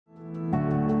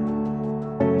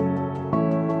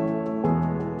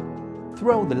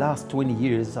Throughout the last 20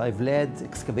 years, I've led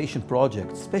excavation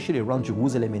projects, especially around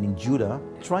Jerusalem and in Judah,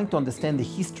 trying to understand the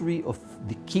history of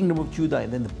the Kingdom of Judah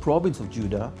and then the province of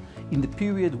Judah in the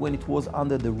period when it was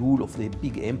under the rule of the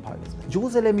big empires.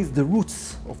 Jerusalem is the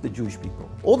roots of the Jewish people.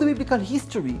 All the biblical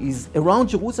history is around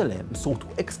Jerusalem, so to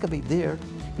excavate there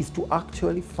is to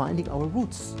actually finding our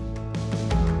roots.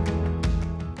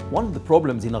 One of the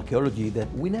problems in archaeology is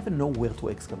that we never know where to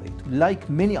excavate. Like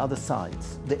many other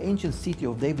sites, the ancient city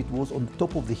of David was on the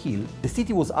top of the hill. The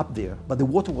city was up there, but the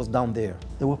water was down there.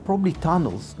 There were probably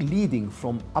tunnels leading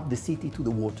from up the city to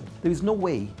the water. There is no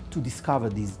way to discover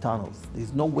these tunnels. There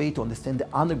is no way to understand the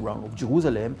underground of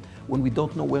Jerusalem when we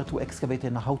don't know where to excavate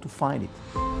and how to find it.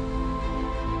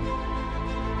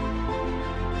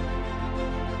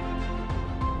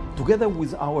 Together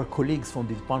with our colleagues from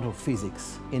the Department of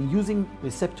Physics and using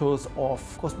receptors of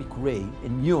cosmic ray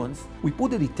and muons, we put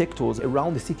the detectors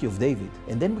around the city of David,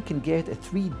 and then we can get a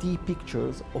 3D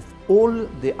pictures of all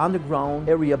the underground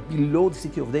area below the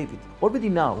city of David. Already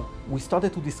now, we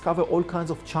started to discover all kinds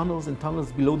of channels and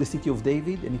tunnels below the city of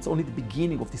David, and it's only the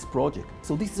beginning of this project.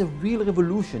 So this is a real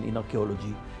revolution in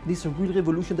archaeology. This is a real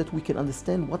revolution that we can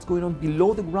understand what's going on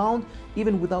below the ground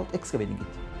even without excavating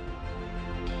it.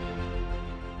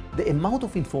 The amount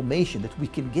of information that we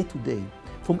can get today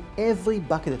from every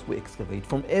bucket that we excavate,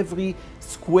 from every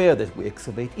square that we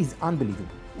excavate is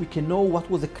unbelievable. We can know what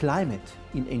was the climate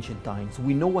in ancient times.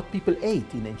 We know what people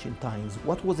ate in ancient times.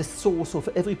 What was the source of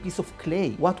every piece of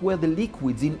clay? What were the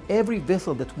liquids in every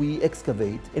vessel that we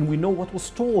excavate? And we know what was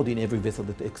stored in every vessel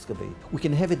that we excavate. We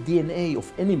can have a DNA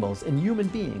of animals and human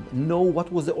beings and know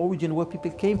what was the origin where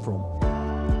people came from.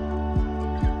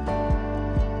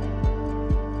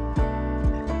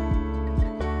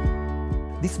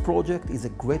 This project is a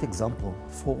great example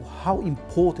for how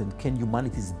important can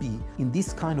humanities be in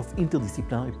this kind of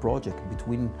interdisciplinary project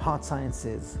between hard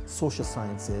sciences, social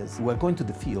sciences. We're going to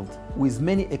the field with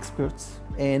many experts,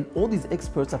 and all these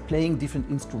experts are playing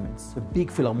different instruments, a big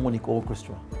philharmonic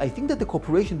orchestra. I think that the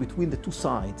cooperation between the two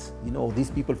sides, these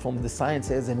people from the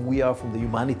sciences and we are from the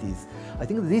humanities, I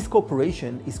think that this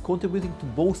cooperation is contributing to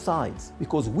both sides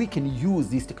because we can use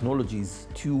these technologies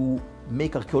to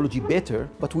make archaeology better,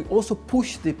 but we also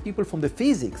push the people from the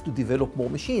physics to develop more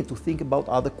machines, to think about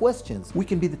other questions. We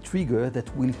can be the trigger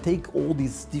that will take all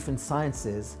these different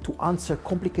sciences to answer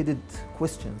complicated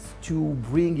questions, to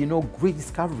bring, great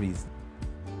discoveries.